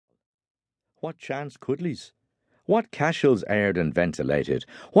What chance cuddlies? What casuals aired and ventilated?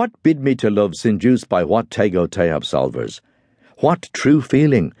 What bid me to love seduced by what tego te absolvers? What true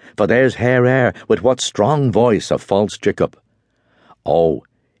feeling, for there's hair air with what strong voice of false Jacob? Oh,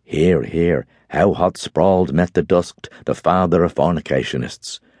 hear, how hot sprawled met the dusked the father of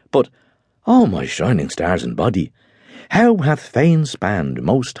fornicationists. But, oh my shining stars and body, how hath fain spanned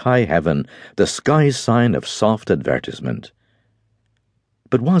most high heaven the sky's sign of soft advertisement?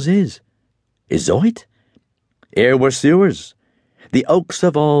 But was is it? Ere were sewers. The oaks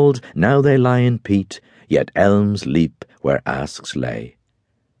of old, now they lie in peat, yet elms leap where asks lay.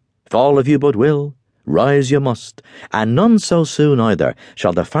 Fall if you but will, rise you must, and none so soon either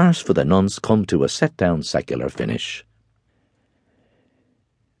shall the farce for the nonce come to a set-down secular finish.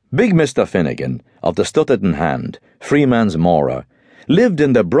 Big Mr. Finnegan, of the stuttered in hand, freeman's Mora, lived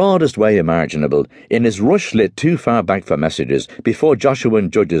in the broadest way imaginable, in his rush lit too far back for messages before Joshua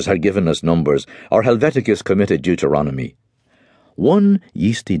and Judges had given us numbers, or Helveticus committed Deuteronomy. One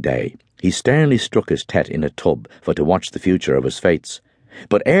yeasty day, he sternly struck his tet in a tub for to watch the future of his fates.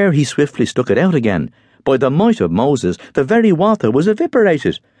 But ere he swiftly stuck it out again, by the might of Moses, the very water was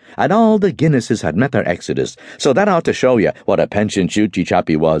evaporated, and all the Guinnesses had met their exodus, so that ought to show you what a pension shooty chap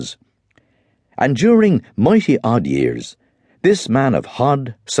he was. And during mighty odd years, this man of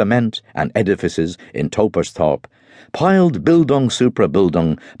hod, cement, and edifices in Toper's Thorpe piled bildung supra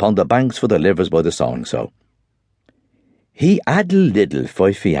bildung upon the banks for the livers by the sawing so. He addle diddle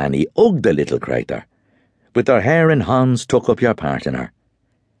fifey Annie ug the little crater, with her hair and hands took up your partner.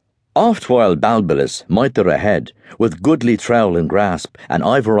 Oft while Balbilus mitre ahead, with goodly trowel and grasp and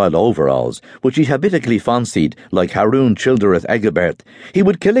ivory overalls, which he habitically fancied like Haroun Childereth Eggebert, he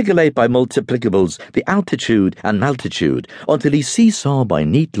would calculate by multiplicables the altitude and maltitude, until he seesaw by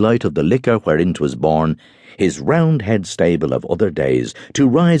neat light of the liquor wherein 'twas born, his round head stable of other days, to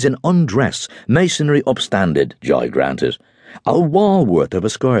rise in undress, masonry upstanded, joy granted, a wall worth of a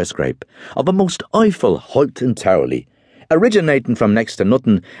square scrape, of a most Eiffel height entirely, originating from next to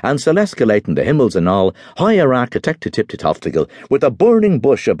nothing, and celescalating the himmels and all, higher architectitip-toptical, with a burning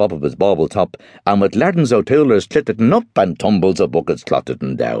bush above of his bauble top, and with lardens o'toolers clitterting up and tumbles of buckets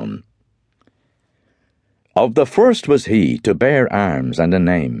clotterting down. Of the first was he to bear arms and a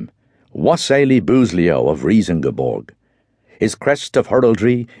name, Wassili Bouslio of Riesengeborg. His crest of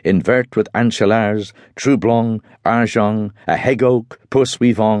heraldry, invert with anchelars, troublong, argent, a hegoak,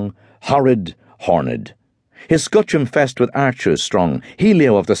 poursuivant, horrid, horned. His scutcheon fest with archers strong,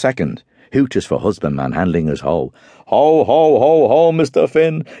 Helio of the second, hooches for husbandman handling his hoe. Ho, ho, ho, ho, Mr.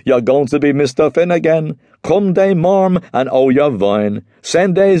 Finn, you're going to be Mr. Finn again. Come day morn, and oh, your vine.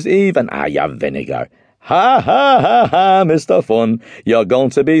 Sunday's eve, and your vinegar. Ha, ha, ha, ha, Mr. Fun, you're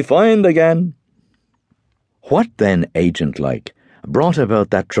going to be fined again. What then, agent-like, brought about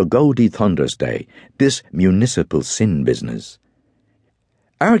that Trogody Thunders Day, this municipal sin business?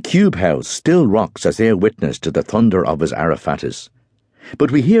 Our cube house still rocks as ear witness to the thunder of his Araphatus. But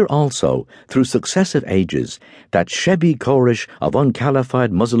we hear also, through successive ages, that shebby chorish of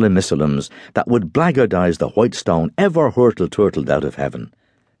uncalified Muslim Missilims that would blackguardize the white stone ever hurtle-turtled out of heaven.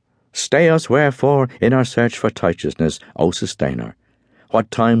 Stay us wherefore in our search for righteousness, O Sustainer.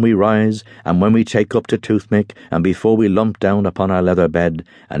 What time we rise, and when we take up to toothpick, and before we lump down upon our leather bed,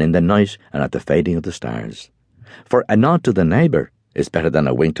 and in the night, and at the fading of the stars. For a nod to the neighbour is better than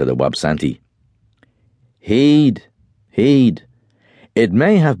a wink to the Wabsanti. Heed. It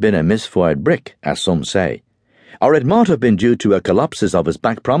may have been a misfired brick, as some say, or it might have been due to a collapses of his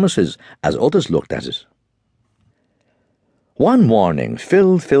back promises, as others looked at it. One morning,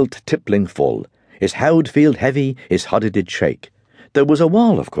 filt tippling full, his howd field heavy, his hoddy did shake. There was a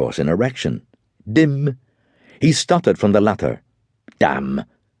wall, of course, in erection. Dim. He stuttered from the latter. Damn.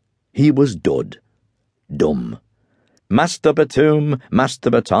 He was dud. Dumb. Master Batum,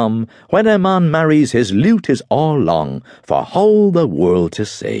 when a man marries, his lute is all long, for whole the world to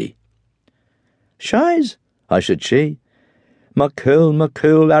see. Shies, I should she.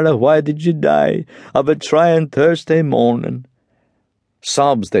 Macul, Ara, why did you die, of a trying Thursday morning?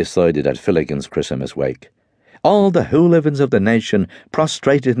 Sobs they sided at Finnegans' Christmas wake. All the hooligans of the nation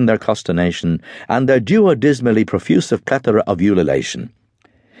prostrated in their consternation, and their duodismally profusive plethora of ululation.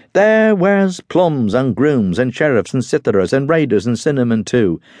 There was plums and grooms and sheriffs and citherers and raiders and cinnamon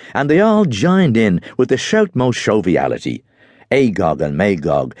too, and they all joined in with the shoutmost joviality, Agog and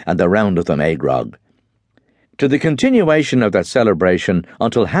Magog and the round of them Agrog, to the continuation of that celebration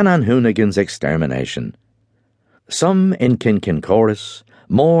until Hanan Hoonigan's extermination. Some in Kin chorus,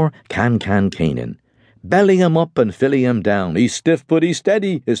 more can Keenan, belly him up and filly him down, he's stiff but he's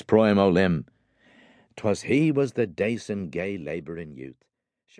steady, his prime o' limb. 'Twas he was the dacent gay labouring youth.